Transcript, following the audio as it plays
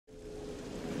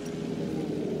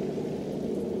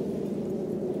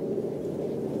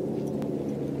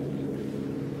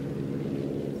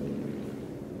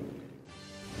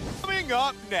Coming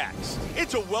up next,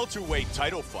 it's a welterweight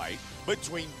title fight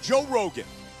between Joe Rogan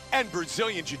and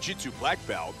Brazilian Jiu-Jitsu black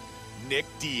belt Nick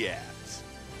Diaz.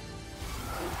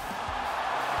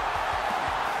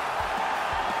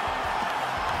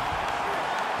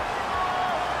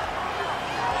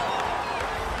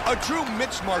 A true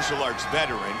mixed martial arts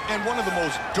veteran and one of the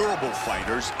most durable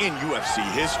fighters in UFC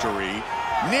history,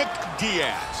 Nick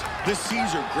Diaz, the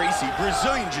Cesar Gracie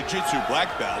Brazilian Jiu-Jitsu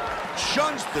black belt,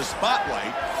 shuns the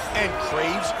spotlight and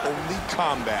craves only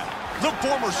combat. The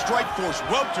former Strikeforce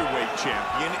welterweight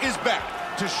champion is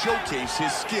back to showcase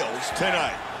his skills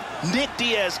tonight. Nick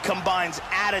Diaz combines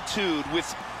attitude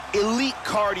with elite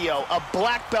cardio, a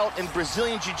black belt in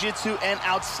Brazilian Jiu-Jitsu, and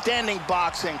outstanding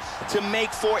boxing to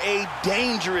make for a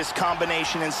dangerous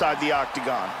combination inside the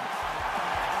octagon.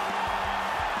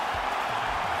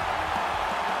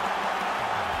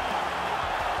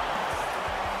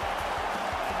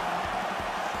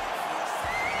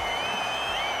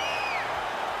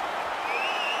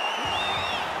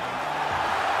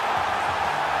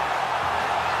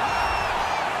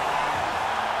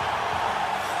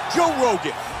 Joe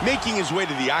Rogan making his way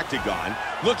to the octagon,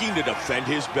 looking to defend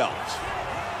his belt.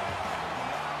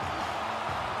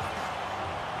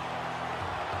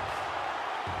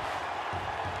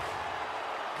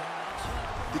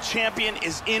 The champion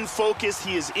is in focus.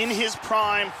 He is in his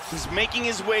prime. He's making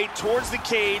his way towards the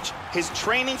cage. His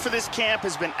training for this camp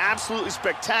has been absolutely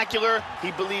spectacular.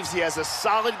 He believes he has a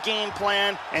solid game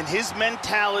plan, and his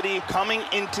mentality coming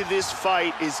into this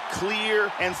fight is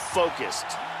clear and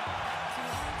focused.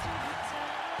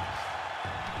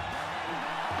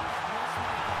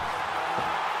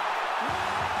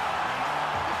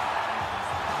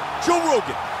 Joe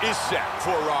Rogan is set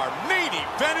for our main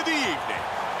event of the evening.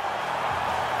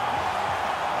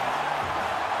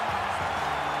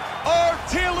 Our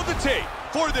tale of the tape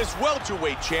for this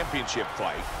welterweight championship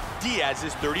fight. Diaz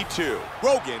is 32.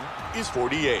 Rogan is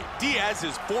 48. Diaz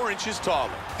is 4 inches taller.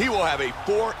 He will have a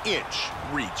 4-inch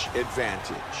reach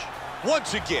advantage.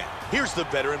 Once again, here's the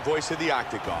veteran voice of the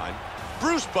octagon,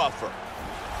 Bruce Buffer.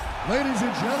 Ladies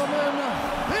and gentlemen,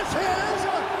 this is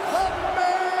the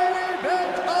main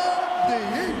event of the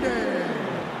evening.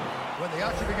 When the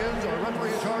action begins, our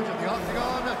referee in charge of the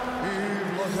octagon,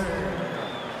 he's looking.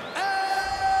 And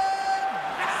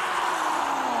now,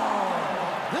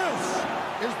 this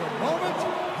is the moment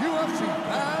UFC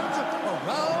fans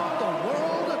around the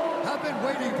world have been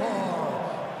waiting for.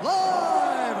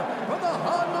 Live from the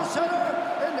Honda Center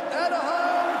in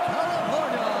Anaheim,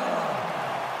 California.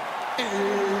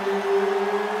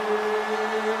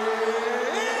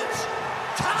 It's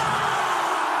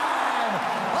time!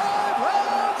 5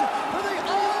 rounds for the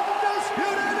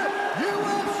undisputed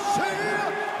UFC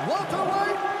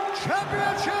welterweight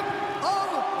championship of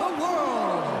the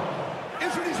world.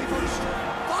 Introducing first,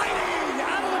 fighting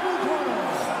out of the blue corner.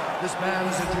 This man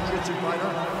is a jiu-jitsu fighter,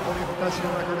 holding a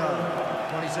professional record of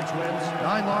 26 wins,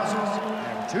 9 losses,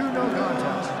 and 2 no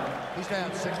contests. He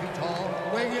stands 6 feet tall,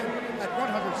 weighing in at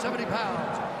 170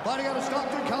 pounds. Fighting out of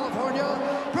Stockton, California,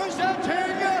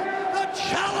 presenting the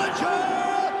challenger,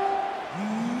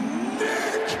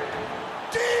 Nick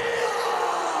Diaz!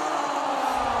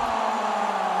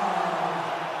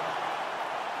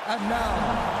 And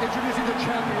now, introducing the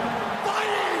champion,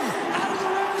 fighting out of the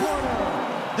red corner.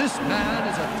 This man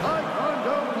is a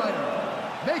Taekwondo fighter,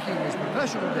 making his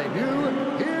professional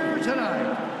debut here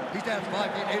tonight. He stands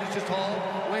 5 feet 8 inches tall,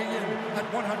 weighing in at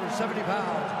 170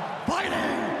 pounds. Fighting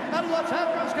out of Los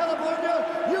Angeles, California,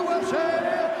 UFC,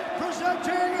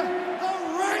 presenting the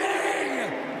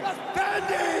reigning,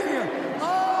 defending,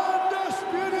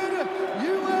 undisputed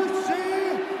UFC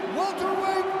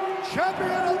welterweight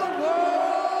champion of the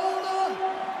world,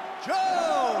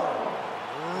 Joe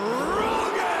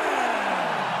Rogan!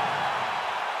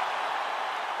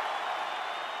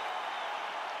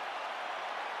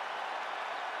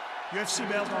 UFC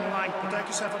belt on the line, protect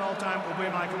yourself at all time,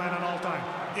 obey my command at all time.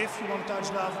 If you want to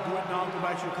touch gloves, do it now, go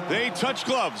back to your command. They touch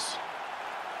gloves.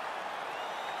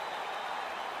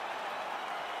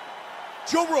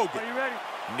 Joe Rogan. Are you ready?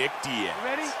 Nick Diaz. You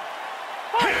ready?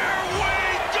 Here we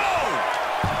go!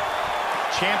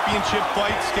 Championship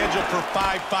fight scheduled for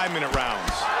 5 5-minute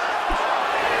rounds.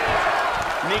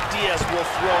 Nick Diaz will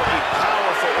throw a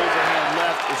powerful overhand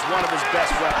left, is one of his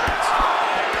best weapons.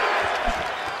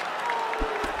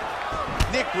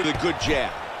 Nick with a good jab.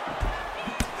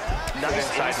 Nice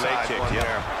inside leg kick, one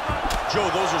there. Joe,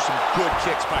 those are some good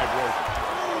kicks by Rogan.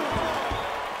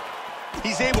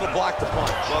 He's able to block the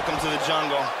punch. Welcome to the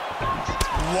jungle.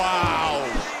 Wow.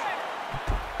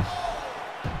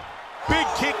 Big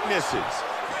kick misses.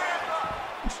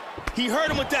 He hurt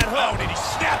him with that Oh, hook. did he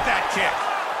snap that kick?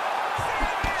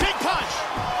 Big punch.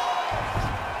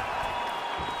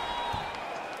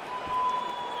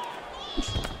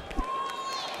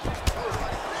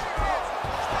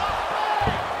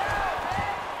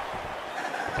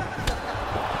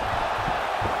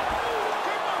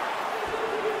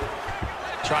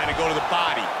 Trying to go to the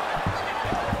body.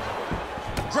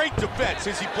 Great defense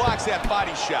as he blocks that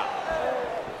body shot.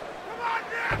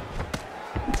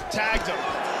 Tagged him.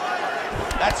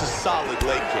 That's a solid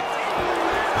leg kick.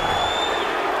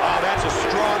 Oh, that's a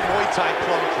strong Muay Thai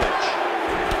plum clinch.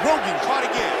 Rogan caught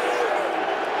again.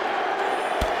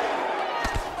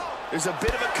 There's a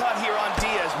bit of a cut here on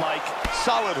Diaz, Mike.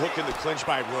 Solid hook in the clinch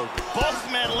by Rogan.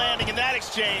 Both men landing in that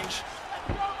exchange.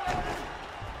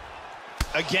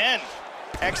 Again,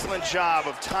 excellent job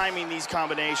of timing these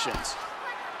combinations.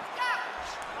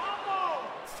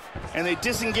 And they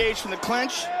disengage from the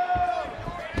clinch.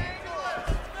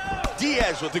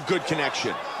 Diaz with a good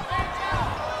connection.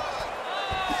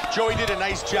 Joey did a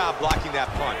nice job blocking that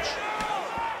punch.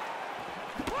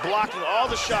 Blocking all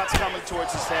the shots coming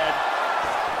towards his head.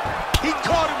 He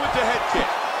caught him with the head kick.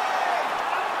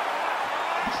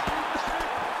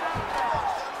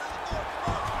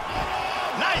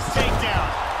 Nice takedown.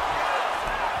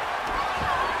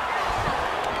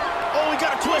 Oh, we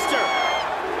got a twister.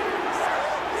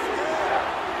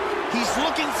 He's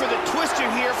looking for the twister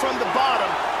here from the bottom.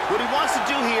 What he wants to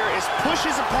do here is push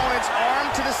his opponent's arm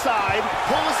to the side,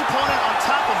 pull his opponent on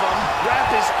top of him,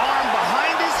 wrap his arm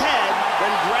behind his head,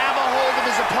 then grab a hold of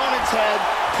his opponent's head,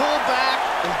 pull back,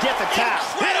 and get the tap.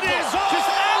 Incredible. It is just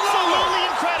absolutely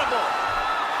incredible.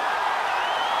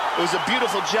 It was a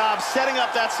beautiful job setting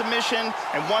up that submission,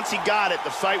 and once he got it,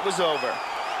 the fight was over.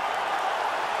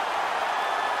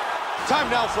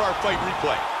 Time now for our fight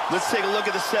replay. Let's take a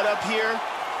look at the setup here.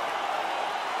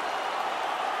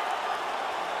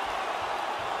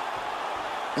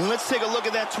 And let's take a look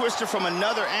at that twister from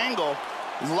another angle.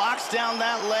 Locks down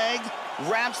that leg,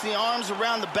 wraps the arms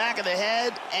around the back of the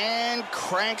head, and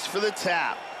cranks for the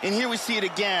tap. And here we see it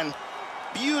again.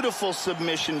 Beautiful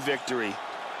submission victory.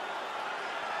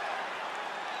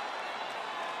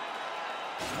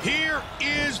 Here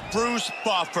is Bruce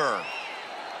Buffer.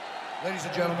 Ladies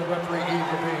and gentlemen, referee Yves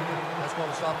Levine has called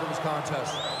a stop to this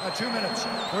contest at 2 minutes,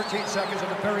 13 seconds of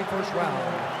the very first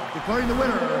round, declaring the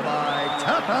winner by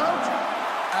tap out.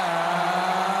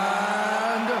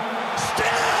 And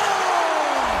still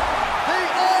the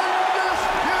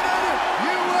undisputed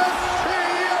UFC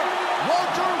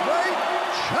welterweight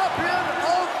champion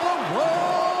of the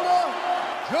world,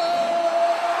 Joe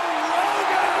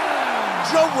Rogan.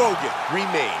 Joe Rogan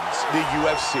remains the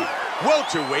UFC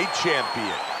welterweight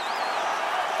champion.